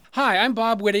Hi, I'm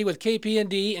Bob Whitty with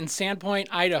KPND in Sandpoint,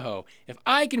 Idaho. If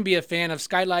I can be a fan of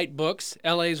Skylight Books,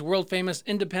 LA's world-famous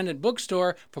independent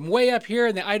bookstore, from way up here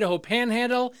in the Idaho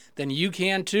Panhandle, then you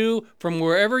can too, from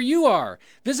wherever you are.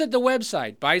 Visit the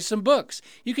website, buy some books.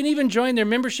 You can even join their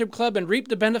membership club and reap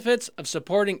the benefits of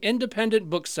supporting independent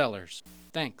booksellers.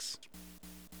 Thanks.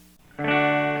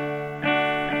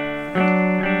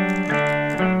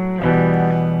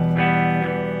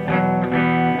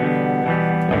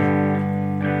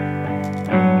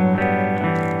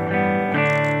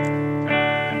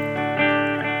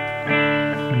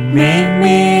 Meet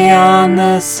me on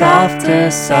the softer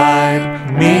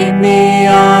side. Meet me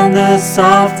on the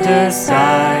softer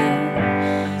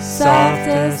side.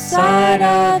 Softer side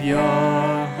of your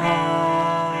heart.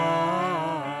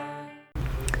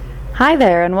 Hi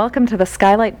there, and welcome to the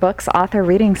Skylight Books Author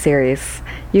Reading Series.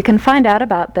 You can find out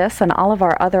about this and all of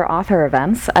our other author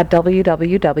events at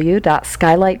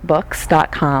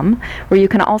www.skylightbooks.com, where you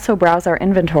can also browse our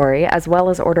inventory as well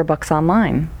as order books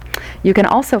online. You can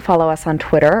also follow us on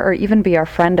Twitter or even be our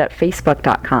friend at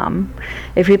facebook.com.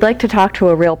 If you'd like to talk to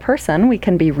a real person, we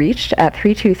can be reached at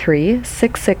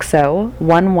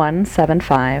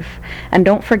 323-660-1175. And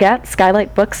don't forget,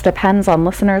 Skylight Books depends on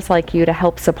listeners like you to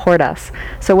help support us.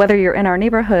 So whether you're in our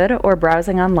neighborhood or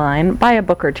browsing online, buy a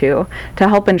book or two to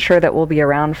help ensure that we'll be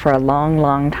around for a long,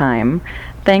 long time.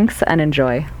 Thanks and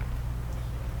enjoy.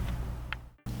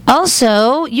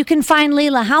 Also, you can find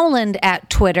Leila Howland on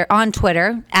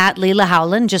Twitter, at Leila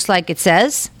Howland, just like it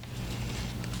says.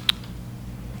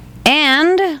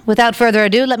 And without further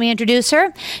ado, let me introduce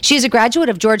her. She's a graduate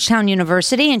of Georgetown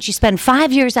University, and she spent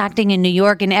 5 years acting in New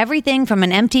York in everything from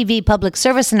an MTV public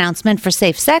service announcement for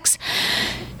safe sex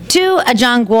to a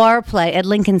John Guare play at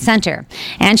Lincoln Center.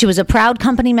 And she was a proud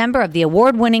company member of the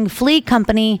award-winning Flea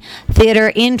Company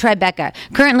Theater in Tribeca.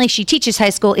 Currently, she teaches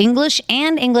high school English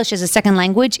and English as a second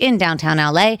language in downtown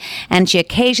LA, and she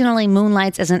occasionally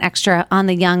moonlights as an extra on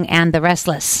The Young and the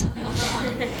Restless.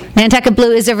 Nantucket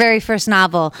Blue is her very first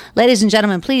novel. Ladies and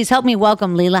gentlemen, please help me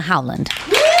welcome Leila Howland.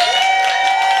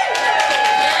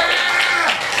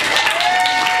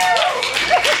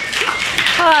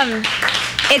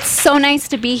 It's so nice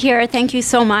to be here. Thank you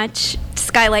so much,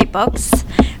 Skylight Books.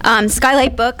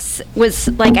 Skylight Books was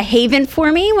like a haven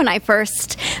for me when I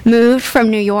first moved from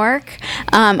New York.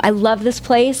 I love this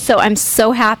place, so I'm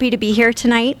so happy to be here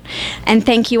tonight, and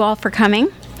thank you all for coming.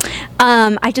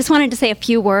 I just wanted to say a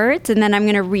few words, and then I'm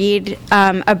going to read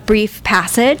a brief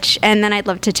passage, and then I'd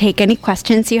love to take any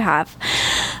questions you have.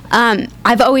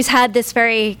 I've always had this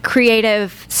very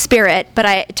creative spirit, but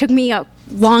it took me a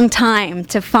long time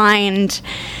to find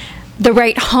the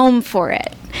right home for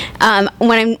it.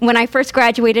 When I first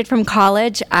graduated from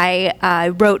college,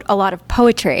 I wrote a lot of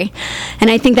poetry,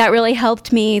 and I think that really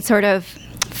helped me sort of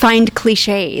find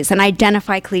cliches and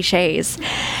identify cliches.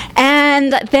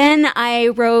 And then I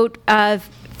wrote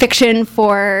fiction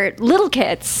for little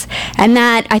kids, and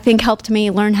that I think helped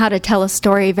me learn how to tell a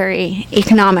story very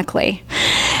economically.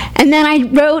 And then I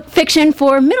wrote fiction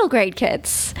for middle grade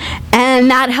kids,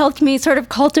 and that helped me sort of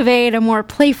cultivate a more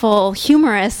playful,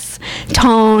 humorous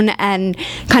tone and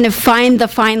kind of find the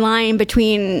fine line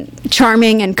between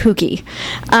charming and kooky.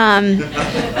 And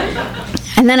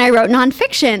then I wrote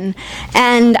nonfiction,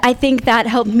 and I think that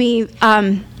helped me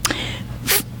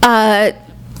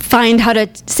find how to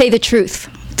say the truth,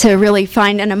 to really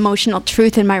find an emotional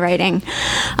truth in my writing.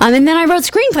 And then I wrote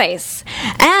screenplays,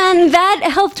 and that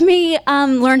helped me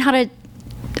learn how to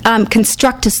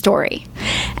construct a story.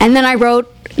 And then I wrote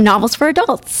novels for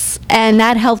adults, and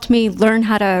that helped me learn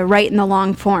how to write in the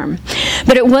long form.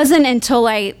 But it wasn't until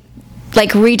I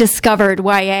rediscovered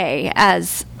YA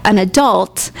as an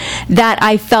adult that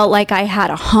I felt like I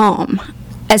had a home.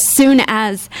 As soon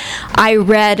as I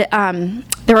read,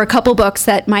 there were a couple books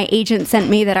that my agent sent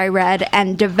me that I read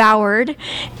and devoured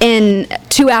in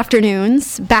 2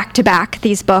 afternoons, back to back,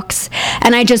 these books.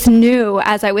 And I just knew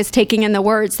as I was taking in the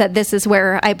words that this is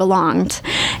where I belonged.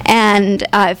 And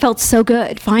it felt so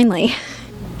good, finally.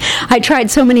 I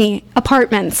tried so many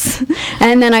apartments,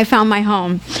 and then I found my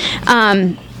home.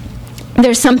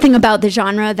 There's something about the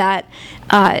genre that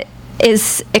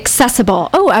is accessible.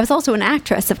 Oh, I was also an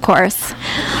actress, of course.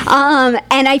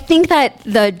 And I think that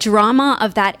the drama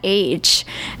of that age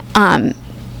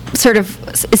sort of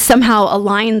somehow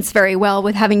aligns very well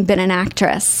with having been an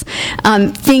actress.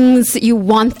 You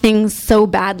want things so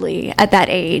badly at that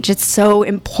age. It's so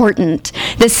important.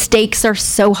 The stakes are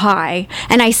so high.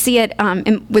 And I see it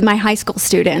with my high school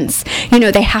students. You know,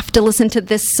 they have to listen to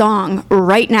this song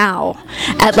right now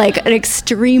at like an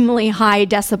extremely high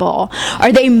decibel,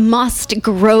 or they must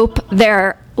grope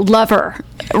their lover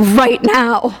right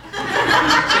now.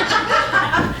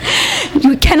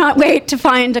 cannot wait to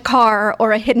find a car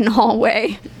or a hidden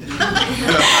hallway.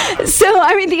 So,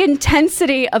 I mean, the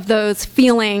intensity of those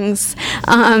feelings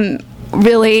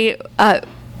really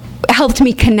helped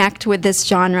me connect with this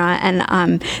genre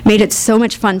and made it so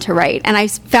much fun to write. And I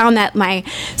found that my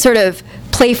sort of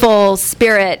playful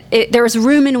spirit, there was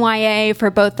room in YA for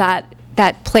both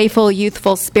that playful,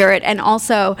 youthful spirit and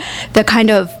also the kind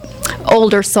of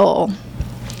older soul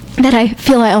that I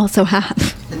feel I also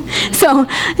have. So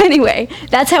anyway,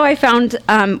 that's how I found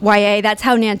YA. That's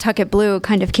how Nantucket Blue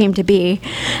kind of came to be.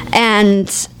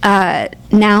 And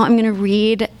now I'm going to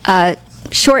read a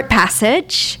short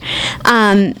passage.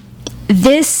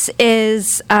 This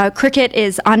is, Cricket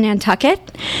is on Nantucket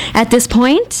at this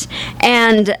point,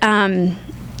 and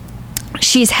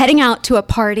she's heading out to a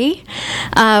party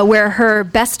where her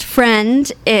best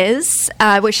friend is,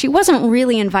 where she wasn't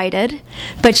really invited,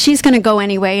 but she's going to go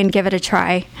anyway and give it a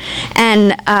try.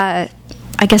 And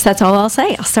I guess that's all I'll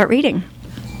say. I'll start reading.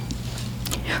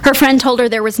 Her friend told her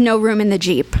there was no room in the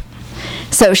Jeep,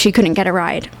 so she couldn't get a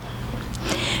ride.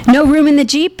 No room in the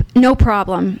Jeep? No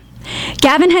problem.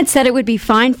 Gavin had said it would be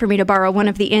fine for me to borrow one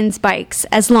of the inn's bikes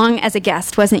as long as a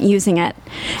guest wasn't using it.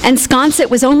 And Sconset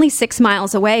was only 6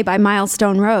 miles away by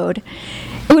Milestone Road.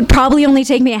 It would probably only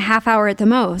take me a half hour at the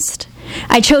most.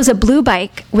 I chose a blue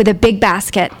bike with a big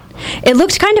basket. It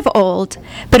looked kind of old,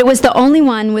 but it was the only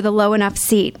one with a low enough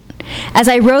seat. As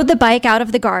I rode the bike out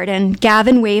of the garden,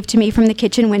 Gavin waved to me from the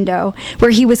kitchen window,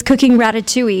 where he was cooking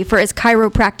ratatouille for his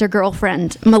chiropractor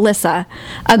girlfriend, Melissa,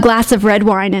 a glass of red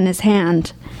wine in his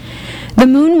hand. The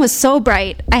moon was so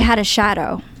bright, I had a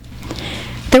shadow.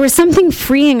 There was something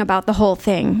freeing about the whole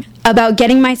thing, about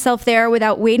getting myself there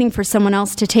without waiting for someone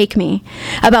else to take me,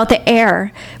 about the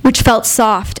air, which felt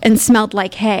soft and smelled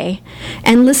like hay,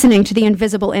 and listening to the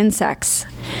invisible insects.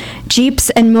 Jeeps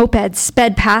and mopeds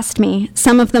sped past me,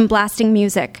 some of them blasting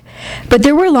music, but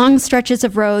there were long stretches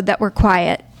of road that were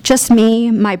quiet, just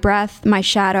me, my breath, my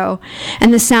shadow,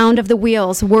 and the sound of the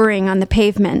wheels whirring on the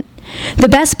pavement. The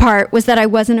best part was that I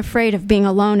wasn't afraid of being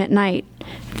alone at night.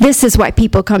 This is why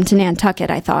people come to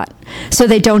Nantucket, I thought, so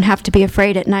they don't have to be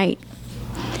afraid at night.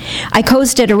 I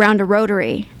coasted around a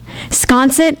rotary.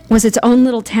 Sconset was its own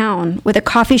little town with a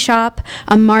coffee shop,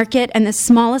 a market, and the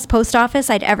smallest post office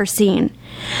I'd ever seen.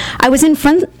 I was in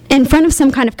front of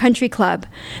some kind of country club,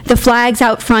 the flags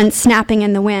out front snapping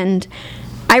in the wind.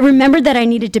 I remembered that I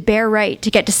needed to bear right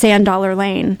to get to Sand Dollar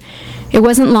Lane. It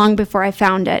wasn't long before I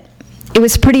found it. It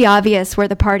was pretty obvious where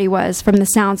the party was from the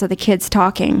sounds of the kids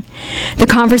talking. The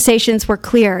conversations were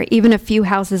clear, even a few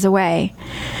houses away.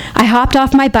 I hopped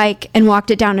off my bike and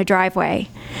walked it down a driveway.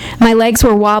 My legs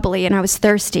were wobbly and I was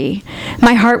thirsty.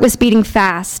 My heart was beating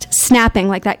fast, snapping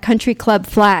like that country club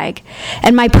flag,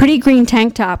 and my pretty green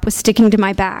tank top was sticking to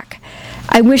my back.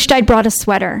 I wished I'd brought a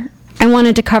sweater. I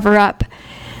wanted to cover up.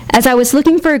 As I was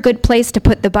looking for a good place to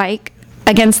put the bike,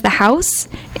 against the house,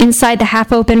 inside the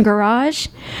half-open garage,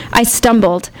 I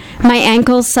stumbled, my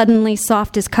ankles suddenly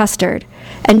soft as custard,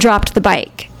 and dropped the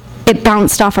bike. It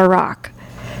bounced off a rock.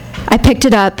 I picked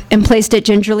it up and placed it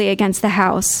gingerly against the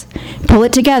house. Pull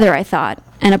it together, I thought,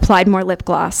 and applied more lip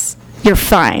gloss. You're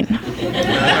fine.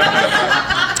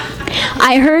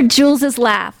 I heard Jules's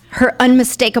laugh, her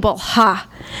unmistakable ha,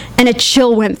 and a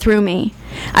chill went through me.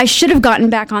 I should have gotten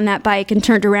back on that bike and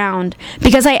turned around,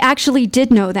 because I actually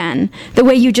did know then, the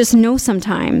way you just know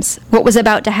sometimes, what was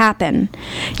about to happen.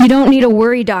 You don't need a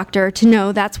worry doctor to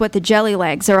know that's what the jelly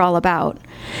legs are all about.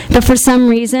 But for some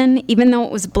reason, even though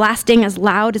it was blasting as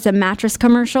loud as a mattress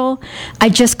commercial, I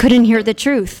just couldn't hear the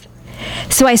truth.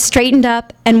 So I straightened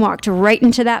up and walked right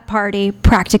into that party,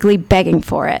 practically begging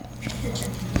for it.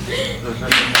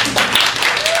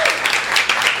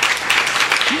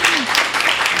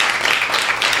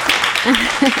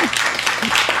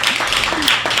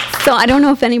 So I don't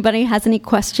know if anybody has any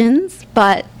questions,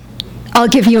 but I'll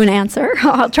give you an answer.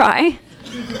 I'll try.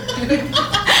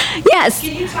 Yes.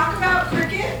 Can you talk about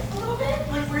Cricket a little bit?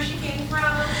 Like where she came from?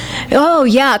 Oh,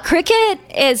 yeah. Cricket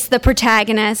is the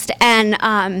protagonist, and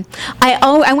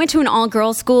I went to an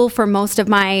all-girls school for most of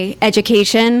my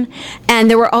education, and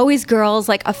there were always girls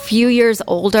like a few years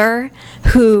older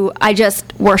who I just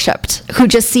worshipped, who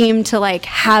just seemed to like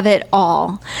have it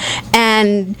all.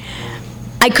 And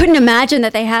I couldn't imagine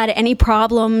that they had any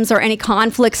problems or any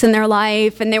conflicts in their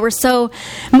life, and they were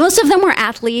most of them were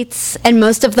athletes, and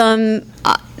most of them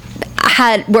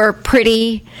were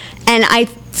pretty, and I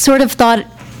sort of thought,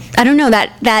 I don't know,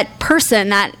 that person,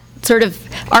 that sort of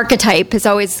archetype has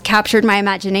always captured my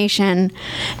imagination,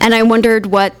 and I wondered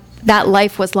what that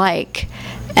life was like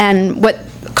and what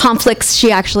conflicts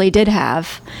she actually did have,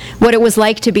 what it was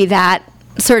like to be that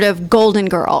sort of golden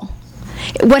girl.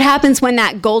 what happens when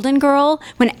that golden girl,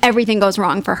 when everything goes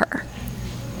wrong for her.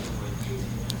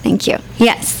 Thank you.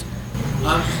 Yes.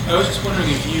 I was just wondering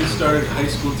if you started high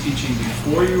school teaching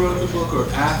before you wrote the book or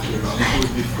after. And if it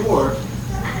was before,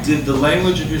 did the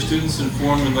language of your students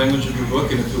inform the language of your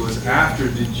book? And if it was after,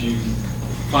 did you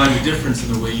find a difference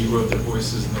in the way you wrote their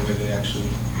voices and the way they actually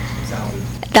sounded?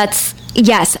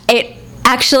 Yes. It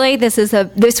actually, this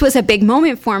was a big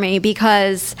moment for me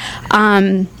because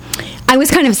I was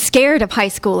kind of scared of high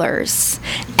schoolers.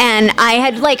 And I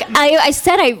had, like, I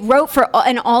said I wrote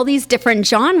in all these different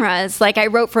genres. Like, I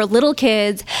wrote for little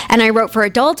kids and I wrote for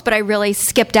adults, but I really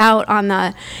skipped out on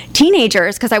the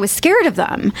teenagers because I was scared of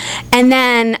them. And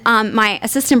then my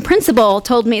assistant principal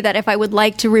told me that if I would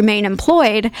like to remain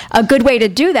employed, a good way to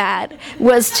do that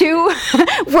was to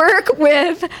work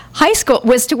with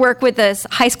this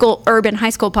urban high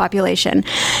school population.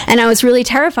 And I was really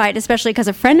terrified, especially because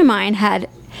a friend of mine had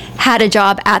a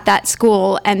job at that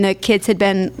school, and the kids had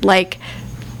been like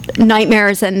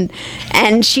nightmares, and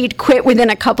she'd quit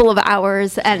within a couple of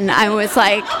hours, and I was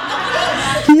like,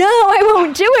 no, I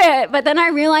won't do it. But then I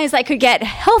realized I could get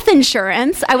health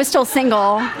insurance. I was still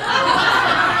single. And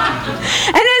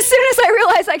as soon as I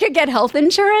realized I could get health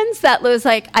insurance, that was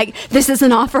like, this is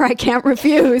an offer I can't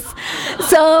refuse.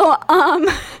 So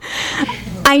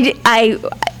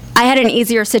I had an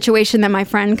easier situation than my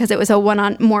friend because it was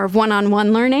more of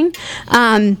one-on-one learning,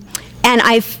 and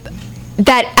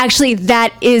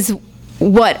that is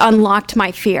what unlocked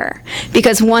my fear,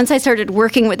 because once I started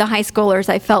working with the high schoolers,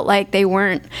 I felt like they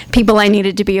weren't people I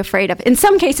needed to be afraid of. In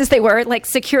some cases, they were. Like,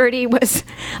 security was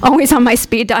always on my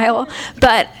speed dial,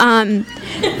 but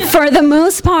for the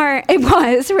most part, it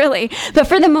was really. But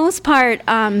for the most part,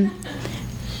 I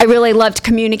really loved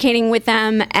communicating with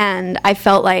them, and I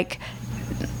felt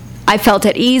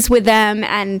at ease with them,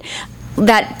 and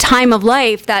that time of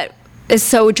life that is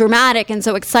so dramatic and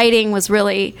so exciting was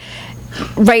really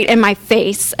right in my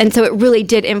face, and so it really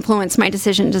did influence my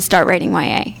decision to start writing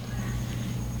YA.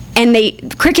 And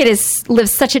cricket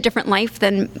lives such a different life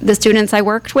than the students I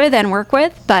work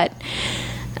with, but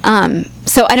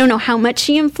so I don't know how much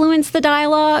they influenced the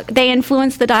dialogue,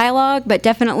 but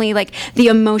definitely like the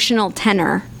emotional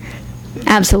tenor,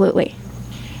 absolutely.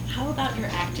 How about your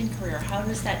acting career? How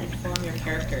does that inform your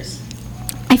characters?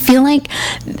 I feel like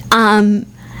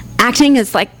acting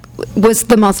was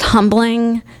the most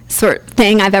humbling sort of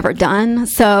thing I've ever done.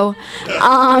 So,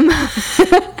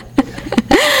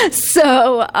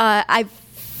 I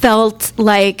felt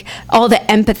like all the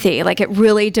empathy, like it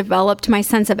really developed my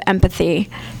sense of empathy,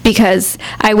 because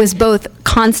I was both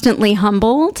constantly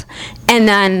humbled, and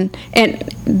then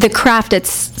the craft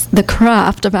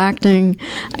of acting,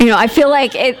 I feel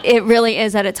like it really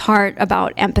is at its heart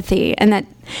about empathy, and that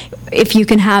if you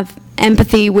can have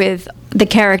empathy with the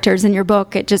characters in your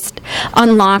book, it just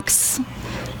unlocks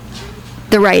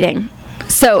the writing.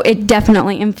 So it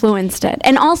definitely influenced it.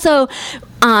 And also,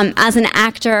 as an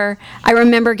actor, I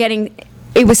remember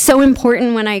it was so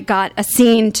important when I got a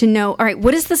scene to know, all right,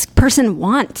 what does this person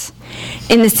want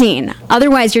in the scene?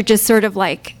 Otherwise, you're just sort of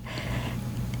like,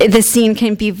 the scene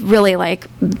can be really like,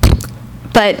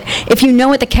 but if you know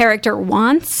what the character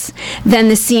wants, then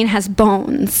the scene has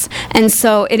bones. And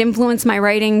so it influenced my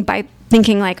writing by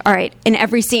thinking like, all right, in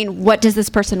every scene, what does this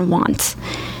person want?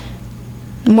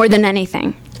 More than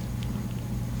anything.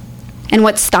 And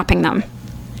what's stopping them?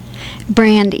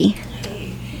 Brandy.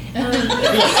 Okay,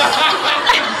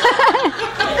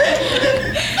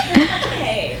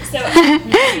 so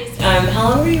how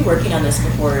long were you working on this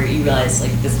before you realized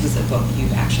like this was a book you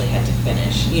actually had to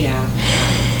finish?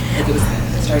 Like it was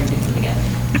starting to come together.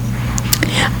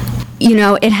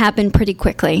 It happened pretty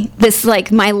quickly. This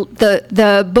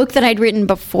the book that I'd written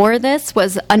before this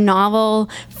was a novel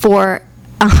for.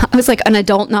 It was like an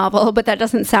adult novel, but that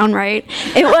doesn't sound right.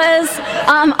 It was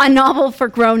a novel for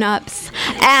grown-ups.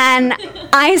 And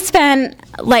I spent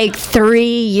like 3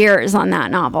 years on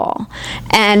that novel.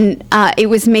 And it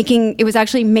was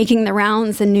actually making the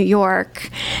rounds in New York.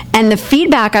 And the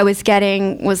feedback I was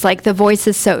getting was like, the voice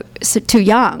is so too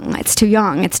young. It's too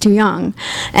young.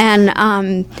 And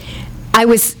I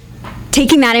was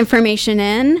taking that information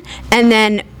in and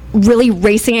then really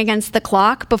racing against the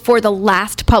clock before the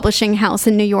last publishing house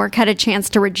in New York had a chance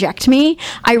to reject me.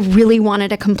 I really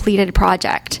wanted a completed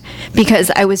project because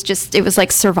it was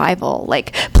like survival.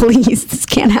 Like, please, this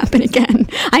can't happen again.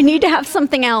 I need to have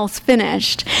something else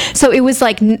finished. So it was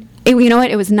like, it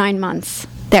was 9 months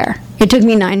there. It took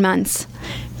me 9 months,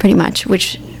 pretty much,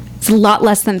 which is a lot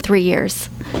less than 3 years.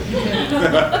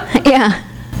 Yeah.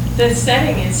 The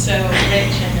setting is so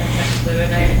rich and blue,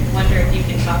 and I wonder if you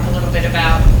can talk a little bit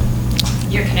about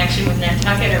your connection with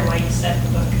Nantucket or why you set the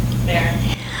book. there?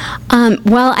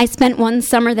 Well, I spent one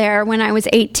summer there when I was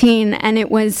 18, and it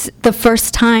was the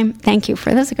first time. Thank you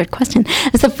for that's a good question.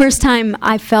 It's the first time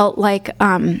I felt like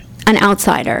an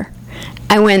outsider.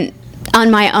 I went on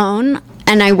my own,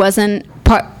 and I wasn't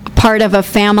part of a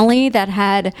family that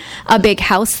had a big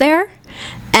house there,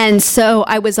 and so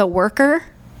I was a worker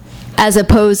as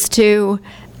opposed to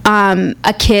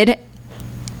a kid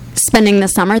spending the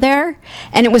summer there.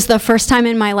 And it was the first time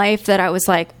in my life that I was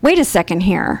like, wait a second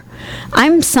here,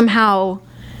 I'm somehow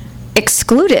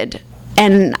excluded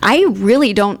and I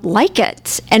really don't like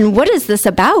it, and what is this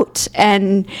about?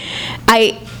 And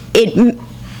it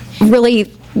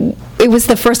was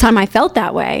the first time I felt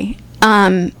that way,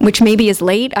 which maybe is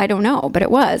late, I don't know, but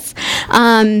it was.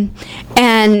 And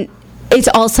it's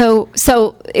also,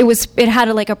 so it had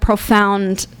a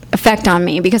profound effect on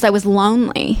me because I was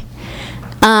lonely.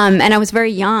 And I was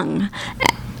very young.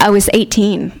 I was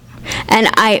 18. And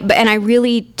I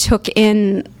really took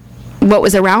in what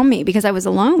was around me because I was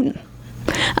alone.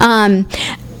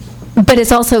 But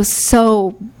it's also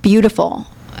so beautiful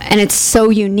and it's so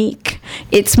unique.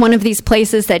 It's one of these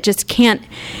places that just can't,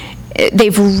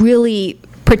 they've really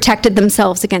protected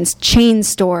themselves against chain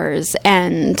stores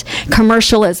and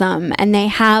commercialism, and they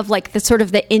have the sort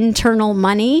of the internal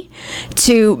money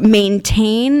to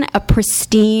maintain a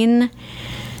pristine,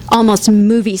 almost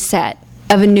movie set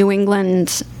of a New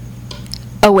England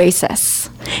oasis.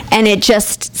 And it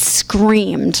just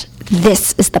screamed,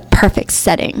 this is the perfect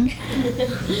setting.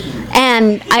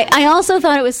 And I also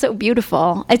thought it was so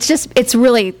beautiful. It's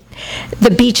really, the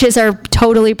beaches are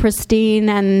totally pristine,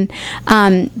 and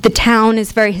the town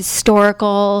is very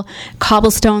historical,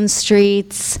 cobblestone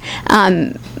streets.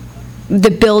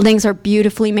 The buildings are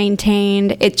beautifully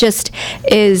maintained. It just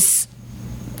is,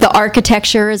 the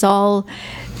architecture is all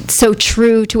so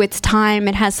true to its time.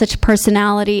 It has such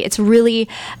personality. It's really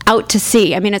out to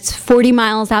sea. I mean, it's 40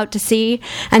 miles out to sea,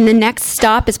 and the next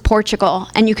stop is Portugal,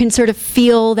 and you can sort of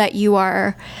feel that you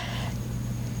are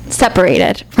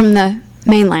separated from the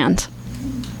mainland.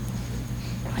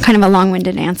 Kind of a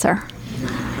long-winded answer.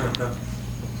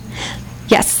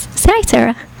 Yes. Hi,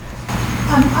 Sarah.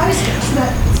 I was curious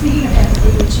about, speaking of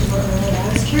empathy, which you were earlier,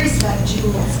 I was curious about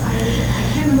jewels. I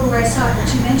can't remember where I saw it, but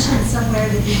you mentioned somewhere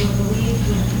that you believe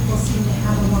when people seem to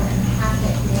have a more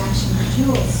empathic reaction to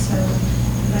jewels. So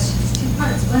the question is two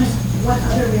parts. One is, what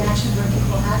other reactions were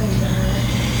people having to her?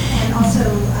 And also,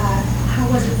 how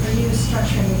was it for you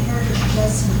structuring a character who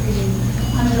does some pretty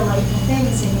undelightful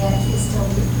things and yet is still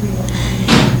real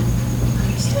and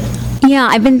understood? Yeah,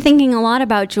 I've been thinking a lot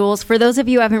about Jules. For those of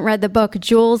you who haven't read the book,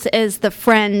 Jules is the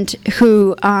friend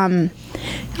who, I'm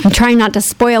trying not to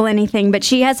spoil anything, but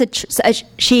she has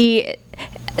she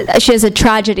has a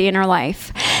tragedy in her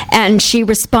life, and she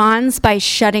responds by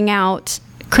shutting out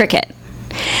cricket.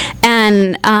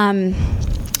 And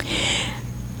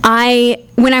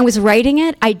when I was writing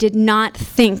it, I did not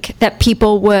think that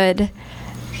people would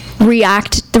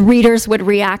react, the readers would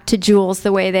react to Jules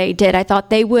the way they did. I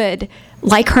thought they would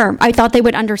like her. I thought they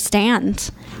would understand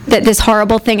that this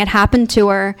horrible thing had happened to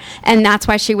her, and that's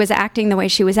why she was acting the way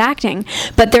she was acting.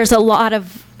 But there's a lot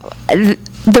of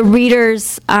the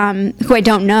readers who I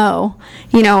don't know,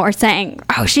 are saying,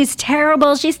 "Oh, she's terrible,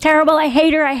 I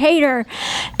hate her,"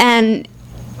 and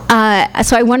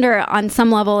so I wonder on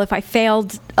some level if I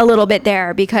failed a little bit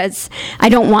there, because I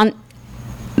don't want.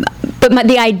 But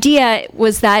the idea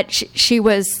was that she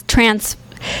was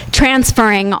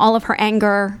transferring all of her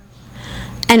anger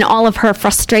and all of her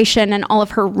frustration and all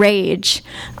of her rage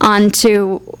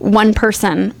onto one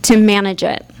person to manage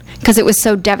it, because it was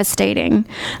so devastating.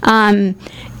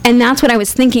 And that's what I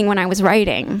was thinking when I was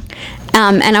writing.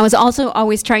 And I was also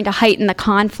always trying to heighten the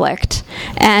conflict.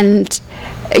 And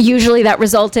usually that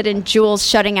resulted in Jules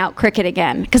shutting out cricket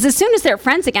again. Because as soon as they're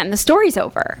friends again, the story's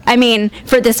over. I mean,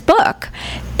 for this book,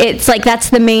 it's like that's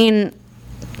the main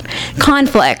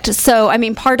conflict. So, I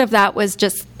mean, part of that was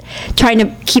just trying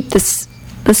to keep the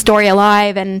story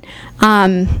alive, and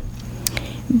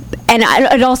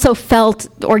it also felt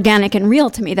organic and real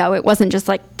to me, though. It wasn't just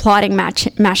like plotting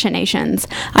machinations.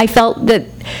 I felt that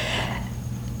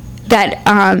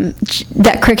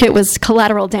cricket was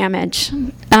collateral damage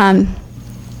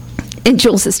in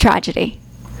Jules's tragedy.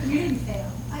 You didn't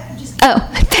fail. Oh,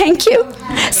 thank you.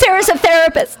 Sarah's a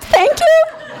therapist. Thank you.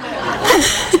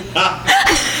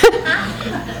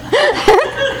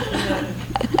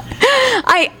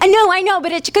 I know,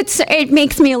 but it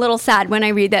makes me a little sad when I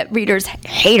read that readers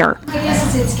hate her. I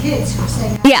guess it's kids who are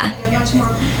saying that. Yeah. They're much more,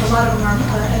 a lot of them are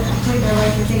putting their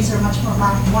life where things are much more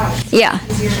black and white. Yeah.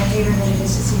 It's easier to hate her than it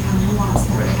is to see how nuanced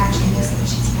that reaction is that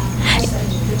she's having.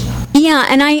 Good job. Yeah,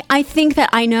 and I think that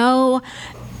I know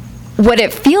what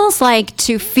it feels like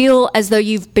to feel as though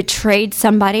you've betrayed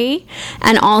somebody,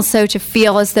 and also to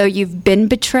feel as though you've been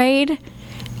betrayed.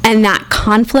 And that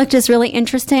conflict is really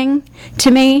interesting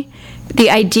to me. The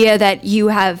idea that you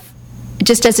have,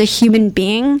 just as a human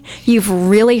being, you've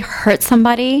really hurt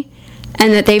somebody,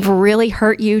 and that they've really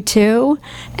hurt you too.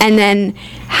 And then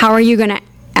how are you going to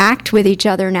act with each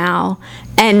other now?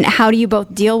 And how do you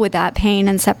both deal with that pain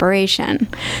and separation?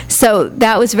 So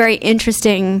that was very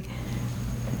interesting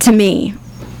to me,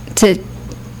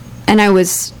 and I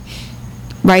was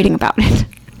writing about it.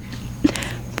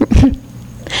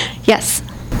 Yes.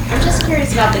 I'm just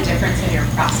curious about the difference in your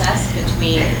process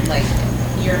between like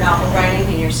your novel writing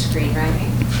and your screenwriting.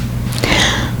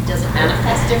 Does it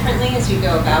manifest differently as you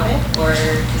go about it, or is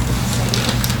it the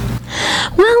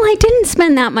same? Well, I didn't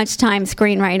spend that much time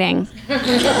screenwriting.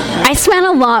 I spent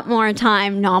a lot more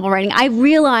time novel writing. I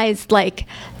realized like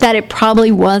that it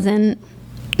probably wasn't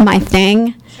my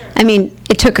thing. I mean,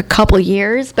 it took a couple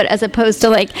years, but as opposed to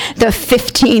like the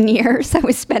 15 years I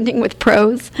was spending with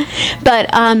prose. But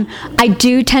I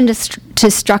do tend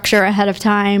to structure ahead of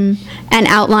time and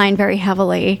outline very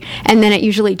heavily, and then it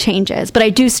usually changes. But I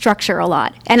do structure a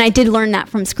lot, and I did learn that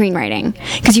from screenwriting,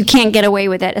 because you can't get away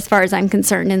with it, as far as I'm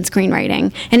concerned, in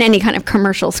screenwriting, in any kind of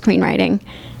commercial screenwriting.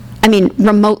 I mean,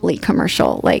 remotely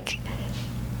commercial, like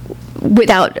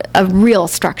without a real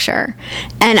structure.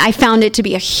 And I found it to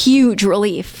be a huge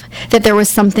relief that there was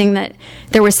something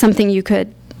you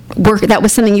could work, that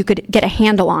was something you could get a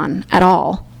handle on at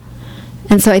all.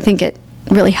 And so I think it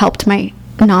really helped my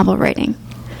novel writing.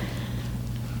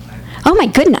 Oh my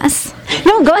goodness.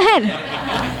 No, go ahead.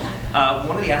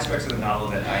 One of the aspects of the novel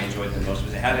that I enjoyed the most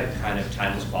was it had a kind of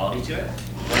timeless quality to it.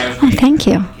 Oh, thank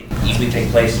you. It usually take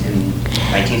place in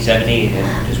 1970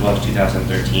 and as well as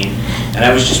 2013. And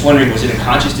I was just wondering, was it a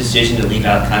conscious decision to leave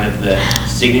out kind of the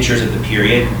signatures of the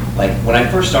period? Like when I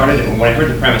first started, or when I heard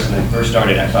the premise and I first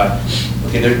started, I thought,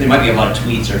 okay, there might be a lot of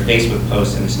tweets or Facebook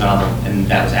posts in this novel, and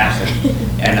that was absent.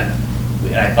 And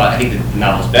I think the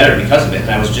novel's better because of it.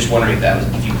 And I was just wondering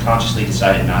if you consciously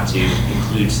decided not to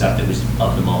include stuff that was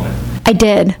of the moment. I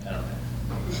did.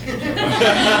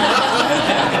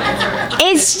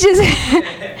 It's just,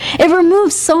 it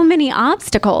removes so many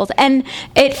obstacles. And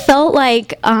it felt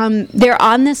like they're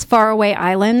on this faraway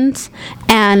island,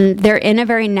 and they're in a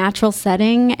very natural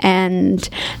setting, and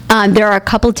there are a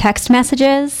couple text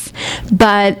messages,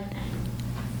 but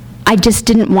I just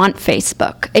didn't want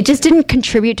Facebook. It just didn't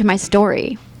contribute to my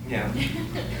story. Yeah.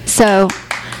 So,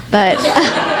 but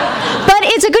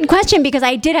it's a good question, because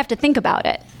I did have to think about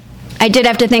it. I did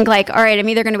have to think like, all right, I'm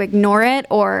either going to ignore it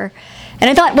or, and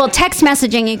I thought, well, text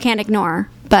messaging you can't ignore,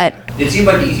 but. It seemed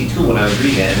like an easy tool when I was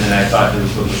reading it, and then I thought it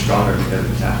was stronger because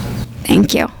of its absence.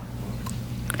 Thank you.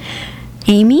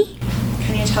 Amy?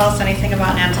 Can you tell us anything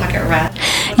about Nantucket Red?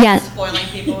 Yeah. Spoiling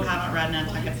people who haven't read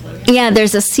Nantucket Flu yet. Yeah,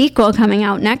 there's a sequel coming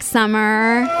out next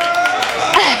summer.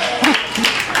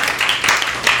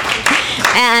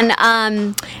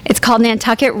 And it's called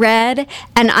Nantucket Red,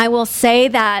 and I will say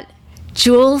that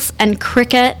Jules and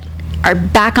Cricket are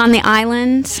back on the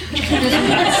island. Like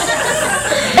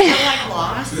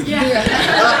Lost?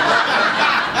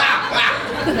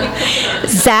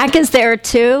 Zach is there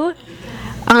too.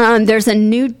 There's a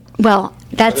new, well,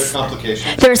 that's... Other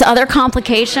complications. There's other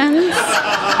complications.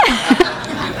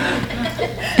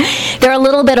 They're a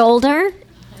little bit older.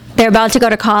 They're about to go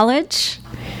to college.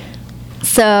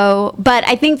 So, but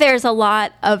I think there's a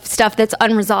lot of stuff that's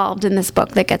unresolved in this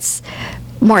book that gets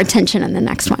more attention in the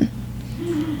next one.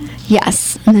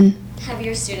 Yes. And then, Have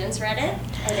your students read it?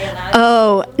 Are they allowed?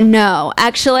 oh, no.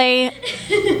 Actually,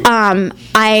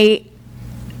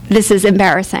 this is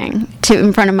embarrassing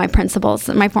in front of my principals,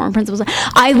 my former principals.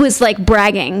 I was like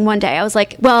bragging one day. I was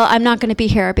like, well, I'm not going to be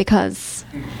here because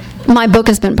my book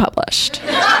has been published.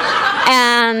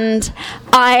 And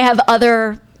I have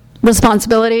other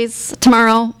responsibilities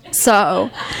tomorrow.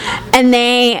 So, and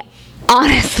they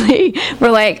honestly were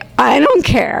like, I don't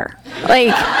care.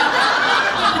 Like,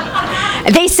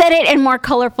 they said it in more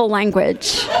colorful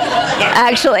language,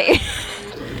 actually.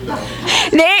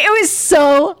 It was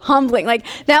so humbling. Like,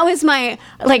 that was my,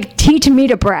 like, teach me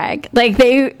to brag. Like,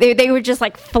 they were just,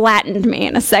 like, flattened me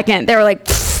in a second. They were like,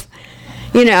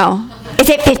 you know, is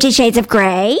it 50 Shades of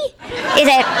Grey? Is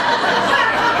it...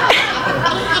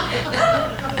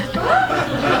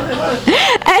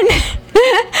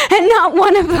 and not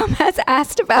one of them has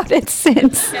asked about it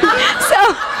since. So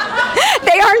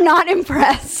they are not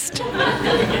impressed.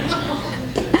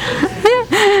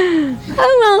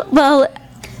 Well,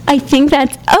 I think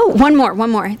that's, one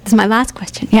more. This is my last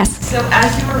question. Yes. So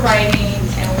as you were writing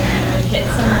and when you would hit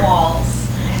some walls,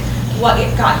 what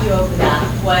got you over that?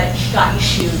 What got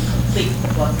you to complete the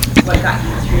book? What got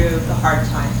you through the hard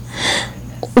times?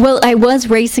 Well, I was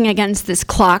racing against this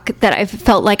clock that I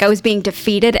felt like I was being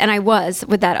defeated, and I was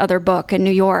with that other book in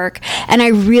New York. And I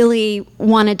really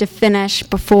wanted to finish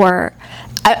before.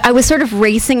 I was sort of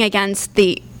racing against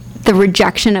the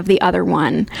rejection of the other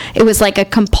one. It was like a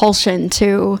compulsion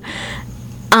to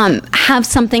have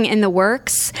something in the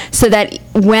works so that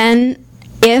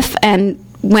if and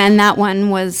when that one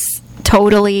was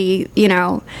totally,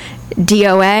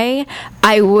 DOA,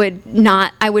 I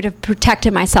would have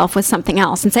protected myself with something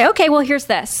else and say, okay, well, here's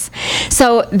this.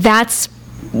 So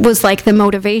was like the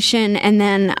motivation. And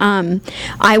then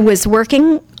I was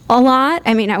working a lot.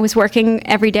 I mean, I was working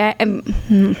every day.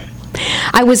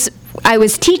 I was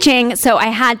teaching, so I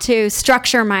had to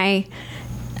structure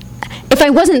if I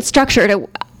wasn't structured,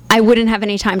 I wouldn't have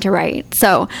any time to write.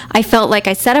 So I felt like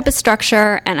I set up a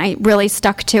structure and I really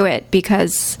stuck to it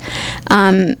because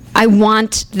I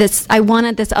wanted this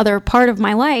other part of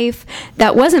my life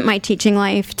that wasn't my teaching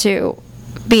life to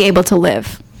be able to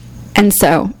live. And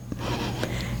so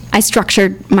I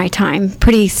structured my time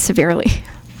pretty severely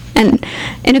and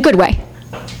in a good way.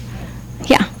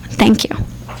 Yeah, thank you.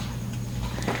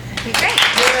 Great.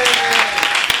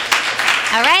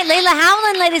 All right, Leila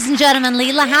Howland, ladies and gentlemen,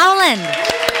 Leila Howland.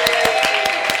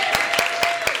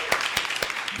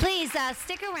 Please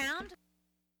stick around.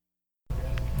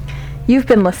 You've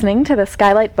been listening to the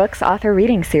Skylight Books author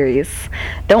reading series.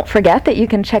 Don't forget that you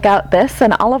can check out this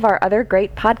and all of our other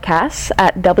great podcasts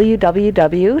at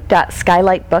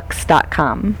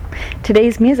www.skylightbooks.com.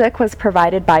 Today's music was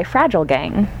provided by Fragile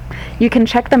Gang. You can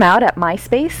check them out at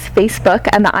MySpace, Facebook,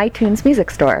 and the iTunes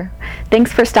Music Store.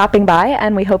 Thanks for stopping by,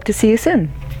 and we hope to see you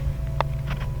soon.